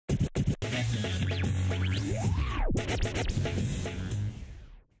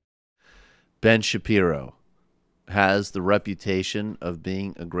Ben Shapiro has the reputation of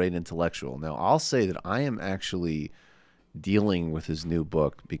being a great intellectual. Now, I'll say that I am actually dealing with his new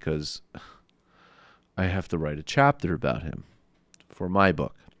book because I have to write a chapter about him for my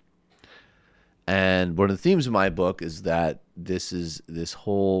book. And one of the themes of my book is that this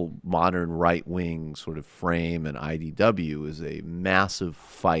whole modern right-wing sort of frame and IDW is a massive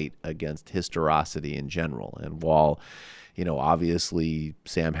fight against historicity in general. And while, you know, obviously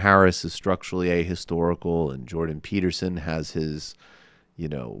Sam Harris is structurally ahistorical and Jordan Peterson has his, you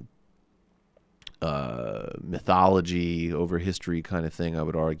know, mythology over history kind of thing, I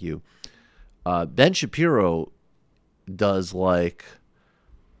would argue. Ben Shapiro does, like,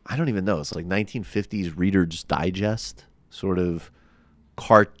 I don't even know, it's like 1950s Reader's Digest sort of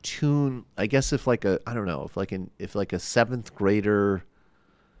cartoon. I guess if like a, I don't know, if like a seventh grader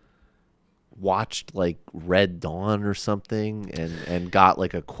watched like Red Dawn or something and got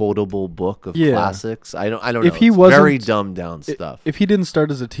like a quotable book of classics. I don't know. If he it's wasn't very dumbed down stuff. If he didn't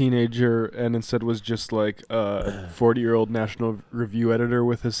start as a teenager and instead was just like a 40-year-old National Review editor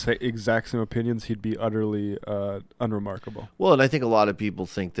with his exact same opinions, he'd be utterly unremarkable. Well, and I think a lot of people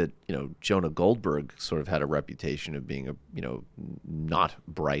think that, you know, Jonah Goldberg sort of had a reputation of being a, you know, not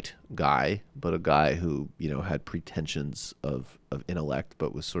bright guy, but a guy who, you know, had pretensions of intellect,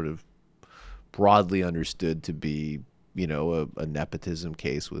 but was sort of broadly understood to be, you know, a nepotism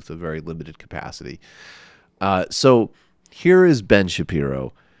case with a very limited capacity. So here is Ben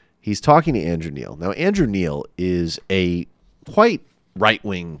Shapiro. He's talking to Andrew Neil. Now, Andrew Neil is a quite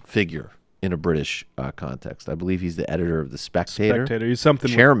right-wing figure in a British context. I believe he's the editor of The Spectator. He's something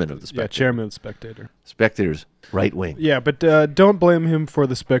chairman of The Spectator. Yeah, chairman of The Spectator. Spectator's right-wing. Yeah, but don't blame him for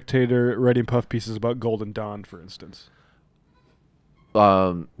The Spectator writing puff pieces about Golden Dawn, for instance.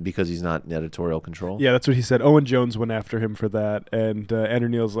 Because he's not in editorial control. Yeah, that's what he said. Owen Jones went after him for that, and Andrew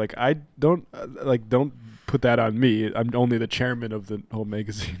Neil's like, I don't don't put that on me. I'm only the chairman of the whole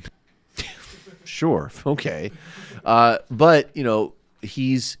magazine. Sure, okay, but you know,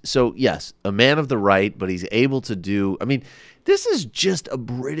 he's yes, a man of the right, but he's able to do. I mean, this is just a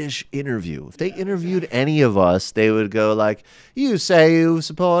British interview. If they interviewed any of us, they would go like, "You say you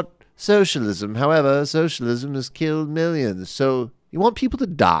support socialism, however, socialism has killed millions, so." You want people to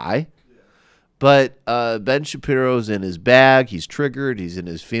die, but Ben Shapiro's in his bag. He's triggered. He's in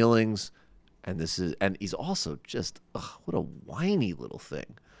his feelings, and he's also just what a whiny little thing.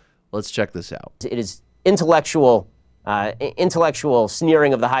 Let's check this out. It is intellectual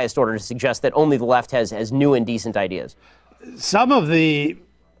sneering of the highest order to suggest that only the left has new and decent ideas. Some of the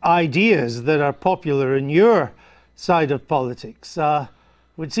ideas that are popular in your side of politics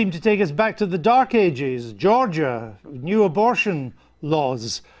would seem to take us back to the Dark Ages, Georgia, new abortion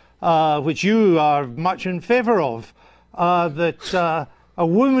laws, which you are much in favor of, that a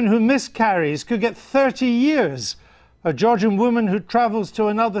woman who miscarries could get 30 years. A Georgian woman who travels to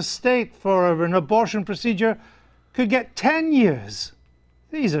another state for an abortion procedure could get 10 years.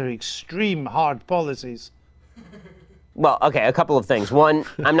 These are extreme hard policies. Well, okay, a couple of things. One,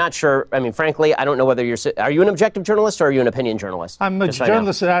 I'm not sure. I mean, frankly, I don't know whether are you an objective journalist or are you an opinion journalist? I'm a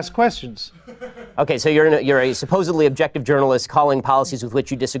journalist that asks questions. Okay, so you're a supposedly objective journalist calling policies with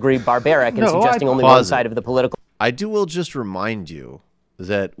which you disagree barbaric and suggesting only one side of the political. I will just remind you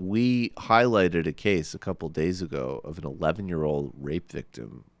that we highlighted a case a couple days ago of an 11-year-old rape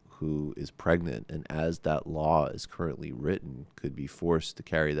victim who is pregnant and, as that law is currently written, could be forced to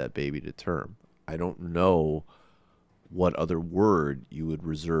carry that baby to term. I don't know what other word you would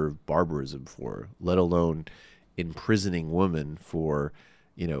reserve barbarism for, let alone imprisoning women for,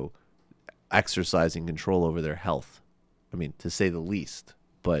 you know, exercising control over their health. I mean, to say the least.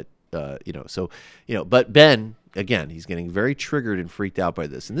 But, you know, so, you know, but Ben, again, he's getting very triggered and freaked out by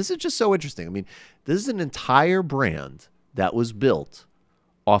this. And this is just so interesting. I mean, this is an entire brand that was built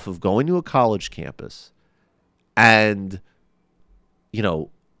off of going to a college campus and, you know,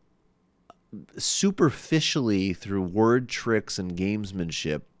 superficially through word tricks and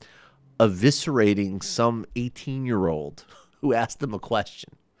gamesmanship eviscerating some 18-year-old who asked them a question.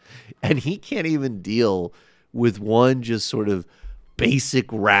 And he can't even deal with one just sort of basic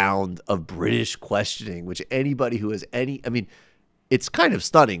round of British questioning, which anybody who has any, I mean, it's kind of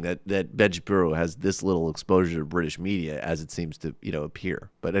stunning that Ben Shapiro has this little exposure to British media, as it seems to, you know, appear.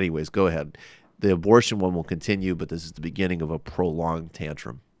 But anyways, go ahead. The abortion one will continue, but this is the beginning of a prolonged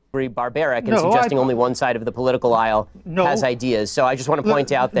tantrum. barbaric and No, suggesting only one side of the political aisle has ideas. So I just want to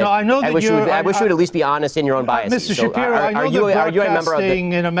point out that I know that I wish you would at least be honest in your own biases. Mr. Shapiro, so I know are you a member of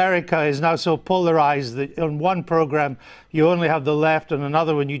broadcasting in America is now so polarized that on one program you only have the left and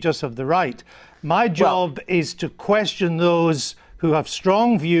another one you just have the right. My job is to question those who have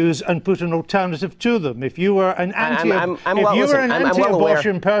strong views and put an alternative to them. If you were an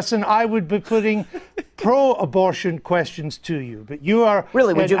anti-abortion person, I would be putting pro-abortion questions to you. But you are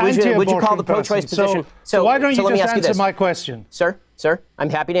really would you call the pro-choice position? So why don't you just answer my question, sir? I'm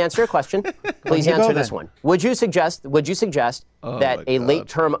happy to answer your question. Please answer this one. Would you suggest that a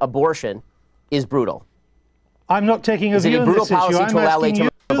late-term abortion is brutal? I'm not taking a view on this issue. I'm asking you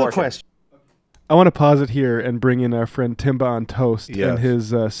the question. I want to pause it here and bring in our friend Timba on Toast and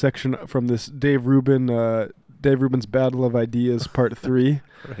his section from this Dave Rubin's Battle of Ideas Part 3.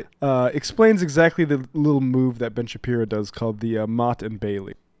 Right. Explains exactly the little move that Ben Shapiro does called the Mott and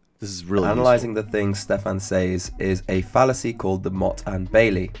Bailey. This is really Analyzing the things Stefan says is a fallacy called the Mott and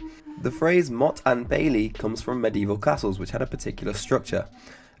Bailey. The phrase Mott and Bailey comes from medieval castles which had a particular structure.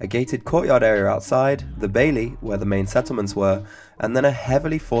 A gated courtyard area outside, the bailey, where the main settlements were, and then a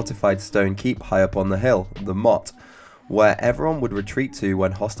heavily fortified stone keep high up on the hill, the motte, where everyone would retreat to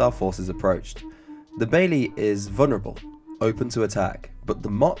when hostile forces approached. The bailey is vulnerable, open to attack, but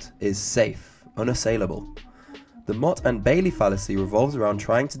the motte is safe, unassailable. The Mott and Bailey fallacy revolves around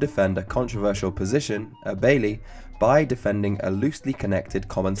trying to defend a controversial position, a bailey, by defending a loosely connected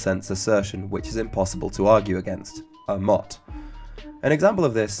common sense assertion which is impossible to argue against, a motte. An example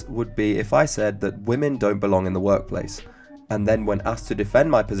of this would be if I said that women don't belong in the workplace, and then when asked to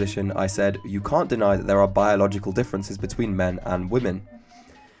defend my position, I said, you can't deny that there are biological differences between men and women.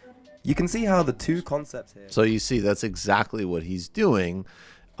 You can see how the two concepts here... So you see, that's exactly what he's doing,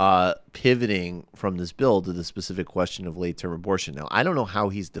 pivoting from this bill to the specific question of late-term abortion. Now, I don't know how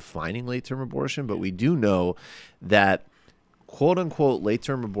he's defining late-term abortion, but we do know that quote-unquote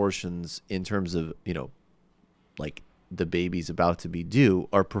late-term abortions in terms of, like the baby's about to be due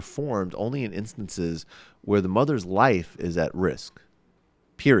are performed only in instances where the mother's life is at risk,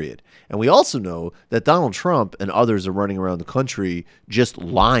 period. And we also know that Donald Trump and others are running around the country just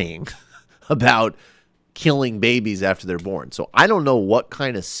lying about killing babies after they're born. So I don't know what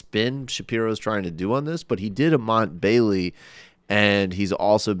kind of spin Shapiro is trying to do on this, but he did a Mont Bailey, and he's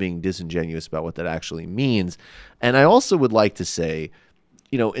also being disingenuous about what that actually means. And I also would like to say,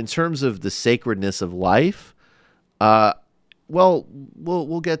 in terms of the sacredness of life, well,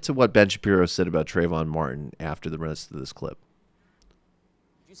 we'll get to what Ben Shapiro said about Trayvon Martin after the rest of this clip.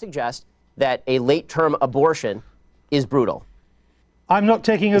 You suggest that a late-term abortion is brutal. I'm not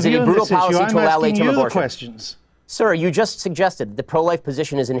taking a view on this issue. I'm asking you the questions. Sir, you just suggested the pro-life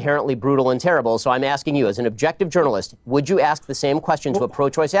position is inherently brutal and terrible, so I'm asking you, as an objective journalist, would you ask the same question to a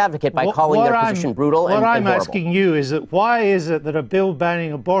pro-choice advocate by calling their position brutal and horrible? What I'm asking you is that why is it that a bill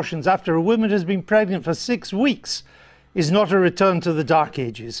banning abortions after a woman has been pregnant for 6 weeks is not a return to the Dark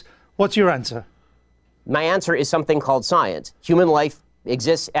Ages? What's your answer? My answer is something called science. Human life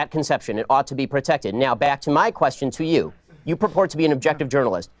exists at conception. It ought to be protected. Now, back to my question to you. You purport to be an objective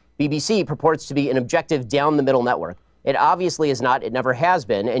journalist. BBC purports to be an objective down-the-middle network. It obviously is not. It never has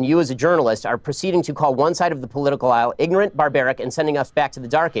been. And you, as a journalist, are proceeding to call one side of the political aisle ignorant, barbaric, and sending us back to the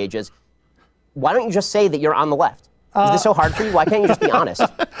Dark Ages. Why don't you just say that you're on the left? Is this so hard for you? Why can't you just be honest?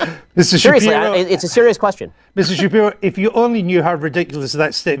 Seriously, it's a serious question. Mr. Shapiro, if you only knew how ridiculous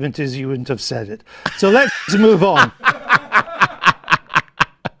that statement is, you wouldn't have said it. So let's move on.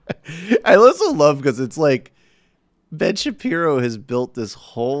 I also love because it's like Ben Shapiro has built this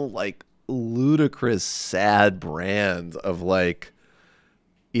whole like ludicrous, sad brand of like,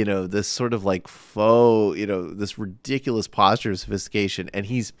 this sort of like faux, this ridiculous posture of sophistication. And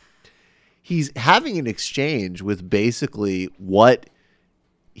he's having an exchange with basically what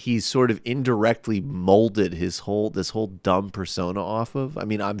he's sort of indirectly molded this whole dumb persona off of. I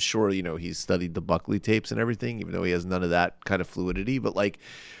mean, I'm sure, he's studied the Buckley tapes and everything, even though he has none of that kind of fluidity. But like,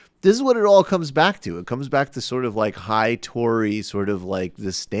 this is what it all comes back to. It comes back to sort of like high Tory sort of like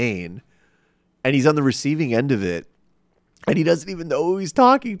disdain. And he's on the receiving end of it. And he doesn't even know who he's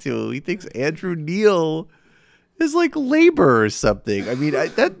talking to. He thinks Andrew Neil is like labor or something. I mean,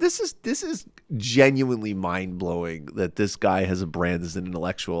 this is genuinely mind-blowing that this guy has a brand as an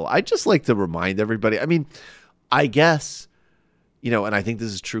intellectual. I just like to remind everybody. I mean, I guess, and I think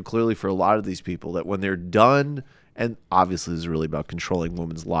this is true clearly for a lot of these people, that when they're done, and obviously this is really about controlling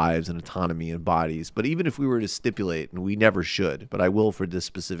women's lives and autonomy and bodies, but even if we were to stipulate, and we never should, but I will for this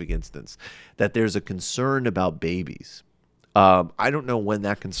specific instance, that there's a concern about babies. I don't know when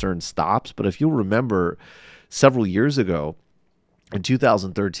that concern stops, but if you'll remember, several years ago, in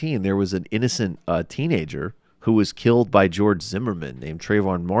 2013, there was an innocent teenager who was killed by George Zimmerman named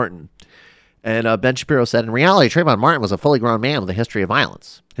Trayvon Martin. And Ben Shapiro said, in reality, Trayvon Martin was a fully grown man with a history of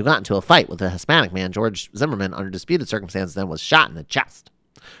violence who got into a fight with a Hispanic man, George Zimmerman, under disputed circumstances, then was shot in the chest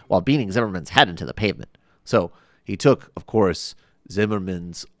while beating Zimmerman's head into the pavement. So he took, of course,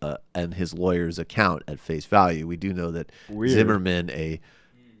 Zimmerman's and his lawyer's account at face value. We do know that Zimmerman, a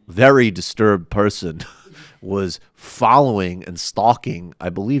very disturbed person, was following and stalking. I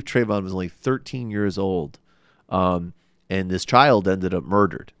believe Trayvon was only 13 years old, and this child ended up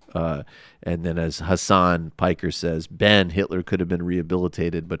murdered. And then, as Hassan Piker says, Hitler could have been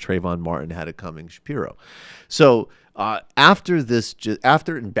rehabilitated, but Trayvon Martin had it coming, Shapiro. So after this,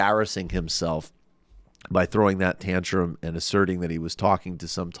 after embarrassing himself by throwing that tantrum and asserting that he was talking to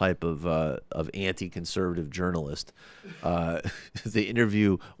some type of anti-conservative journalist, the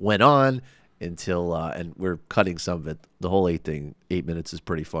interview went on until, and we're cutting some of it. The whole 8 minutes is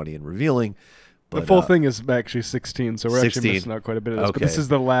pretty funny and revealing. But, the full thing is actually 16, so we're 16. actually missing out quite a bit of this. Okay. But this is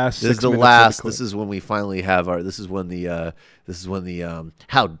the last. This is the last. This is when we finally have our. This is when the.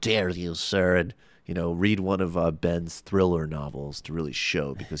 How dare you, sir? And read one of Ben's thriller novels to really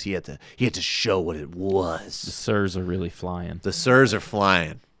show, because he had to show what it was. The sirs are really flying. The sirs are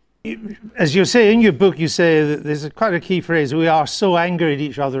flying. As you say in your book, you say that there's quite a key phrase: "We are so angry at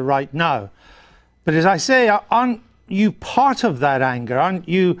each other right now." But as I say, aren't you part of that anger? Aren't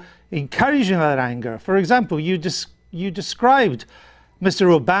you encouraging that anger? For example, you described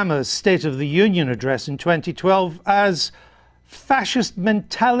Mr. Obama's State of the Union address in 2012 as fascist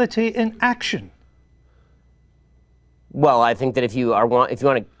mentality in action. Well, I think that if you want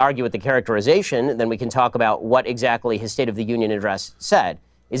to argue with the characterization, then we can talk about what exactly his State of the Union address said.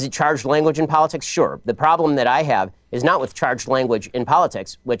 Is it charged language in politics? Sure. The problem that I have is not with charged language in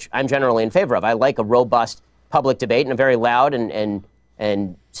politics, which I'm generally in favor of. I like a robust public debate and a very loud and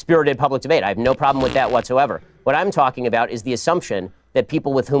spirited public debate. I have no problem with that whatsoever. What I'm talking about is the assumption that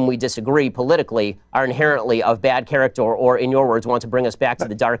people with whom we disagree politically are inherently of bad character, or, in your words, want to bring us back to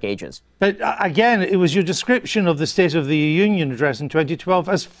the Dark Ages. But again, it was your description of the State of the Union address in 2012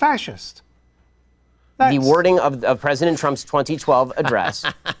 as fascist. The wording of President Trump's 2012 address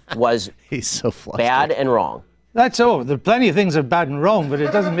was He's so bad and wrong. That's all. There are plenty of things that are bad and wrong, but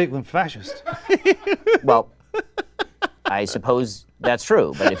it doesn't make them fascist. Well, I suppose that's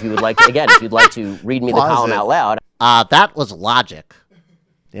true. But if you would like to, again, if you'd like to read me the column out loud. That was logic.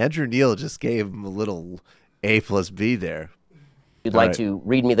 Andrew Neil just gave him a little A+B there. If you'd like to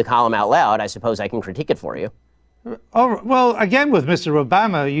read me the column out loud, I suppose I can critique it for you. Oh, well, again, with Mr.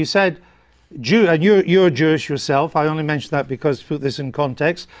 Obama, you said, and you're Jewish yourself. I only mention that because, to put this in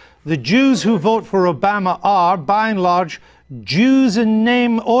context, the Jews who vote for Obama are, by and large, Jews in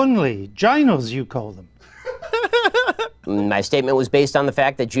name only. Ginos, you call them. My statement was based on the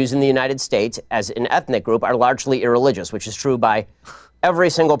fact that Jews in the United States, as an ethnic group, are largely irreligious, which is true by every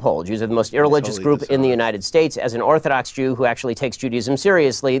single poll. Jews are the most irreligious group in the United States. As an Orthodox Jew who actually takes Judaism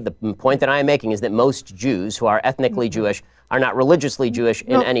seriously, the point that I am making is that most Jews who are ethnically Jewish are not religiously Jewish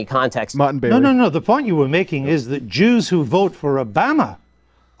in any context. No. The point you were making is that Jews who vote for Obama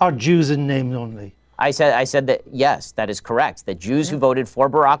are Jews in name only. I said that, yes, that is correct, that Jews who voted for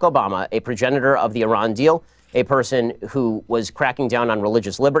Barack Obama, a progenitor of the Iran deal, a person who was cracking down on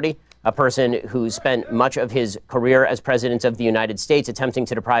religious liberty, a person who spent much of his career as president of the United States attempting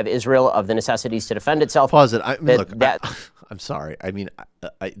to deprive Israel of the necessities to defend itself. Pause it. I'm sorry. I mean,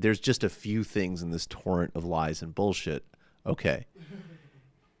 there's just a few things in this torrent of lies and bullshit. Okay.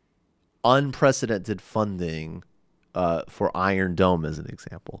 Unprecedented funding for Iron Dome, as an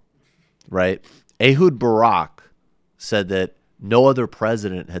example, right? Ehud Barak said that no other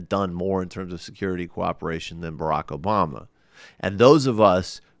president had done more in terms of security cooperation than Barack Obama. And those of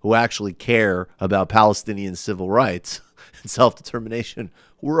us who actually care about Palestinian civil rights and self-determination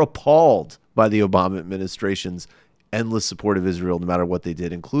were appalled by the Obama administration's endless support of Israel, no matter what they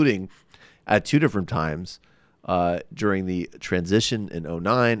did, including at 2 different times during the transition in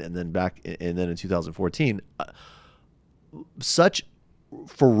 2009 and then in 2014. Such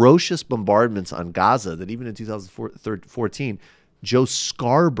ferocious bombardments on Gaza that even in 2014, Joe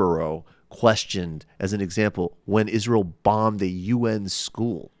Scarborough questioned, as an example, when Israel bombed a UN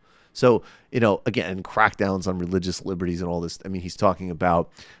school. So, again, crackdowns on religious liberties and all this. I mean, he's talking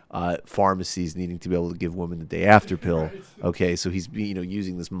about pharmacies needing to be able to give women the day after pill. Okay, so he's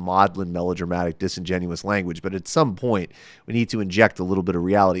using this maudlin, melodramatic, disingenuous language. But at some point, we need to inject a little bit of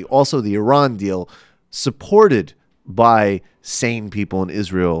reality. Also, the Iran deal, supported by sane people in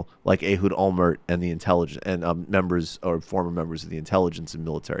Israel like Ehud Olmert and the intelligence and members or former members of the intelligence and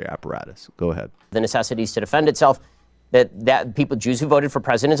military apparatus. Go ahead. The necessities to defend itself. that people, Jews who voted for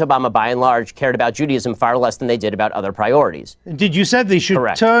President Obama, by and large, cared about Judaism far less than they did about other priorities. Did you said they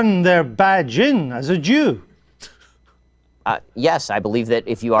should turn their badge in as a Jew? Yes, I believe that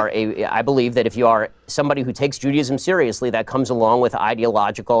if you are somebody who takes Judaism seriously, that comes along with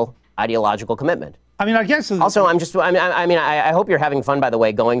ideological commitment. I mean, I guess. Also, I hope you're having fun, by the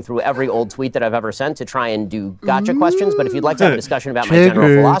way, going through every old tweet that I've ever sent to try and do gotcha questions. But if you'd like to have a discussion about my general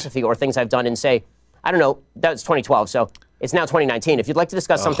philosophy or things I've done in, say, I don't know, that's 2012, so it's now 2019. If you'd like to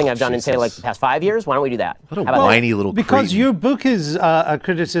discuss something I've done in, say, like the past 5 years, why don't we do that? What a whiny little Because cretin. your book is a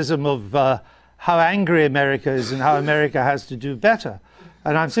criticism of how angry America is and how America has to do better.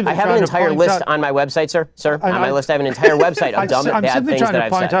 And I'm simply I have an entire list on my website, sir. On my list, I have an entire website of dumb, bad things that I've said. I'm simply trying to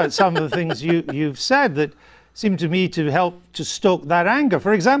point out some of the things you've said that seem to me to help to stoke that anger.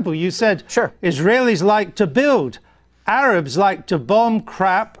 For example, you said Israelis like to build, Arabs like to bomb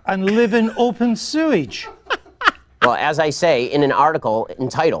crap and live in open sewage. Well, as I say in an article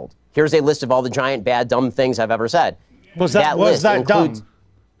entitled, "Here's a list of all the giant, bad, dumb things I've ever said." Was that dumb?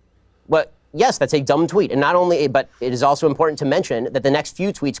 Well, yes, that's a dumb tweet. And not only, but it is also important to mention that the next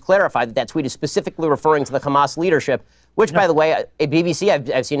few tweets clarify that that tweet is specifically referring to the Hamas leadership, which, by the way, a BBC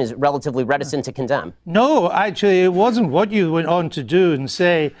I've seen is relatively reticent to condemn. No, actually, it wasn't what you went on to do and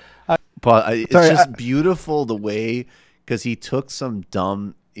say. But it's just beautiful the way, because he took some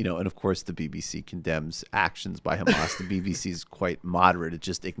dumb, and of course the BBC condemns actions by Hamas. The BBC is quite moderate. It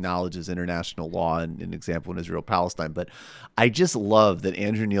just acknowledges international law and an example in Israel-Palestine. But I just love that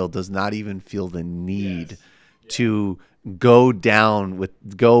Andrew Neil does not even feel the need to go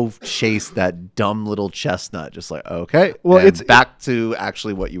chase that dumb little chestnut. Just like, okay, well, it's back to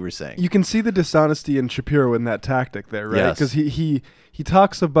actually what you were saying. You can see the dishonesty in Shapiro in that tactic there, right? Because he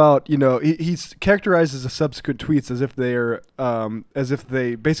talks about, he characterizes the subsequent tweets as if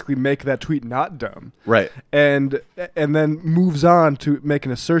they basically make that tweet not dumb, right? And then moves on to make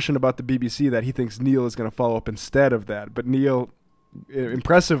an assertion about the BBC that he thinks Neil is going to follow up instead of that, but Neil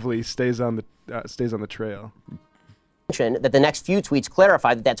impressively stays on the trail. That the next few tweets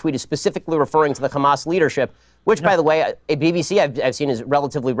clarify that that tweet is specifically referring to the Hamas leadership, which, by the way, a BBC I've seen is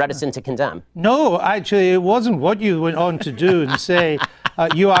relatively reticent to condemn. No, actually, it wasn't what you went on to do and say.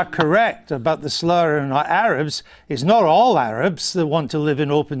 You are correct about the slur on Arabs. It's not all Arabs that want to live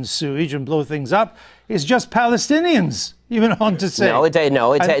in open sewage and blow things up. It's just Palestinians, you went on to say. It says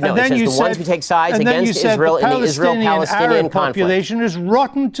the ones who take sides against Israel in the Israel-Palestinian conflict. Population is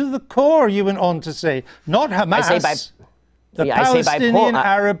rotten to the core, you went on to say. Not Hamas, the Palestinian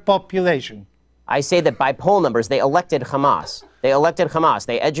Arab population. I say that by poll numbers, they elected Hamas. They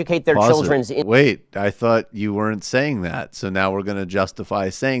educate their children. Wait, I thought you weren't saying that. So now we're going to justify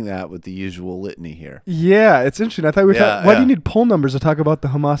saying that with the usual litany here. Yeah, it's interesting. I thought why do you need poll numbers to talk about the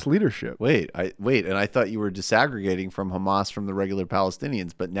Hamas leadership? Wait, and I thought you were disaggregating from Hamas from the regular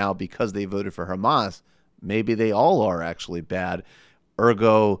Palestinians. But now because they voted for Hamas, maybe they all are actually bad.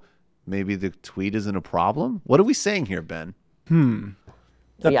 Ergo, maybe the tweet isn't a problem? What are we saying here, Ben?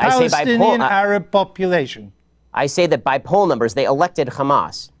 The Palestinian Arab population. I say that by poll numbers, they elected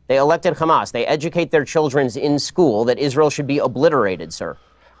Hamas. They They educate their children in school that Israel should be obliterated, sir.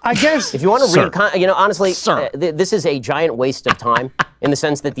 I guess. If you want to read, honestly, this is a giant waste of time in the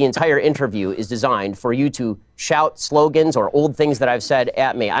sense that the entire interview is designed for you to shout slogans or old things that I've said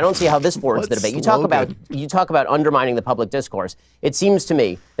at me. I don't see how this forwards the debate. You talk about undermining the public discourse. It seems to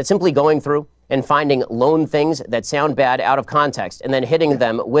me that simply going through and finding lone things that sound bad out of context and then hitting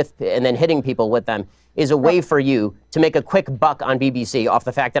people with them is a way for you to make a quick buck on BBC off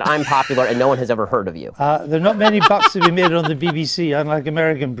the fact that I'm popular and no one has ever heard of you. There are not many bucks to be made on the BBC, unlike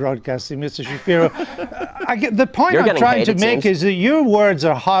American broadcasting, Mr. Shapiro. The point I'm trying to make is that your words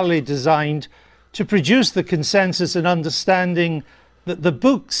are hardly designed to produce the consensus and understanding that the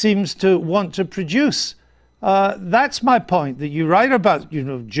book seems to want to produce. That's my point, that you write about,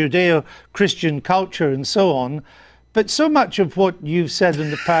 Judeo-Christian culture and so on, but so much of what you've said in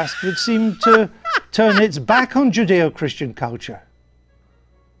the past would seem to turn its back on Judeo-Christian culture.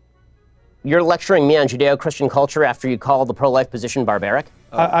 You're lecturing me on Judeo-Christian culture after you call the pro-life position barbaric?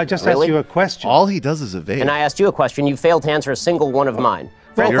 I just asked you a question. All he does is evade. And I asked you a question. You failed to answer a single one of mine.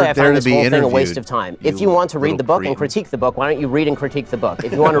 Frankly, I find this whole thing a waste of time. If you want to read the book and critique the book, why don't you read and critique the book?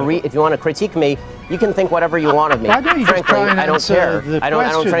 If you want to critique me, you can think whatever you want of me. Frankly, I don't care. I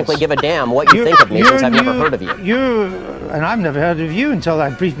don't frankly give a damn what you think of me since I've never heard of you. And I've never heard of you until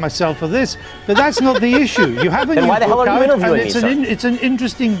I briefed myself for this. But that's not the issue. You have a new book out. Then why the hell are you interviewing me, sir? It's an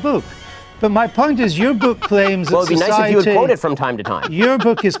interesting book. But my point is, your book claims that society... Well, it'd be nice if you would quote it from time to time. Your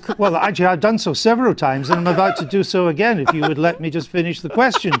book is... Well, actually, I've done so several times, and I'm about to do so again, if you would let me just finish the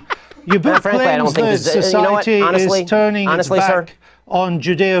question. Your book frankly, I don't claims think that society honestly, is turning its back sir, on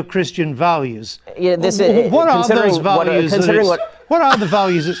Judeo-Christian values. Yeah, What are those values? What are the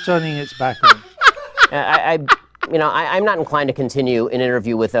values it's turning its back on? I'm not inclined to continue an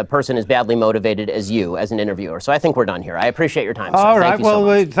interview with a person as badly motivated as you as an interviewer. So I think we're done here. I appreciate your time, sir. All right. Thank you so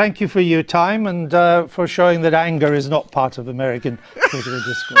much. Thank you for your time and for showing that anger is not part of American political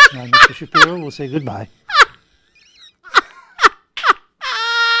discourse. Now, Mr. Shapiro, we'll say goodbye.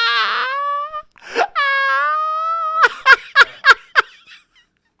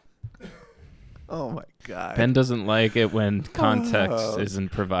 Oh my God. Ben doesn't like it when context isn't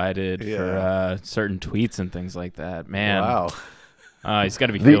provided for certain tweets and things like that. Man. Wow. He's got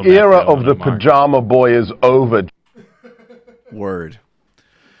to be The era of the pajama boy is over. Word.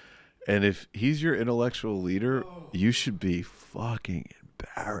 And if he's your intellectual leader, you should be fucking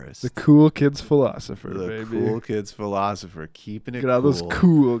embarrassed. The cool kid's philosopher, The baby. cool kid's philosopher, keeping it Get all those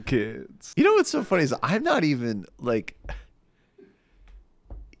cool kids. You know what's so funny is I'm not even like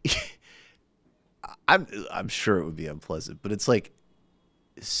I'm sure it would be unpleasant, but it's like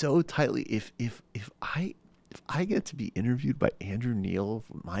so tightly if I get to be interviewed by Andrew Neil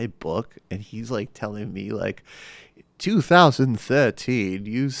for my book and he's like telling me like 2013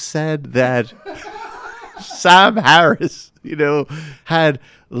 you said that Sam Harris, had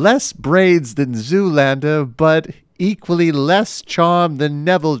less braids than Zoolander, but equally less charm than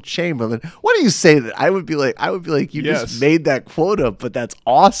Neville Chamberlain. What do you say that? I would be like, you just made that quote up, but that's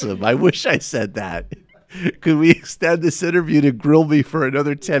awesome. I wish I said that. Could we extend this interview to grill me for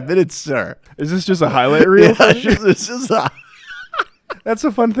another 10 minutes, sir? Is this just a highlight reel? This is That's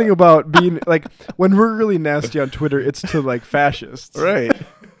the fun thing about being like when we're really nasty on Twitter, it's to like fascists. Right.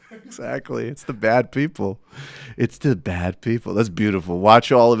 Exactly. It's the bad people. It's the bad people. That's beautiful.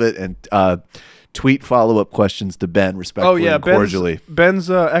 Watch all of it and tweet follow-up questions to Ben respectfully and cordially. Ben's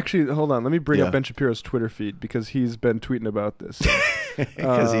actually, hold on. Let me bring up Ben Shapiro's Twitter feed because he's been tweeting about this.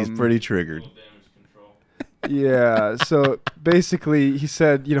 Because he's pretty triggered. Yeah. So basically, he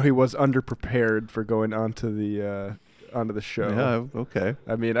said, he was underprepared for going onto the show. Yeah. Okay.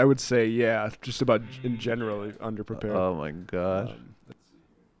 I mean, I would say, just about in general, underprepared. Oh my God.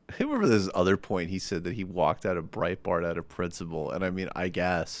 I remember this other point. He said that he walked out of Breitbart out of principle, and I mean, I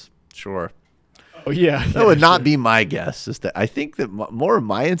guess, sure. Oh yeah, that would not be my guess. Is that I think that more of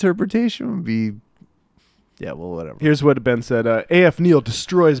my interpretation would be, whatever. Here's what Ben said: AF Neil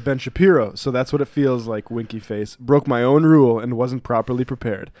destroys Ben Shapiro, so that's what it feels like. Winky face. Broke my own rule and wasn't properly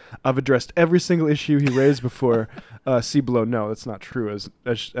prepared. I've addressed every single issue he raised before. See below. No, that's not true. As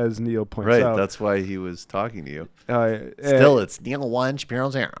Neil points out. Right. That's why he was talking to you. Still, it's Neil 1, Shapiro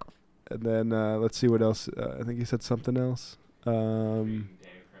 0. And then let's see what else. I think he said something else.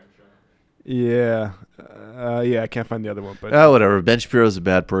 Yeah, I can't find the other one, but whatever. Ben Shapiro's a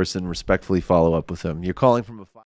bad person. Respectfully follow up with him. You're calling from a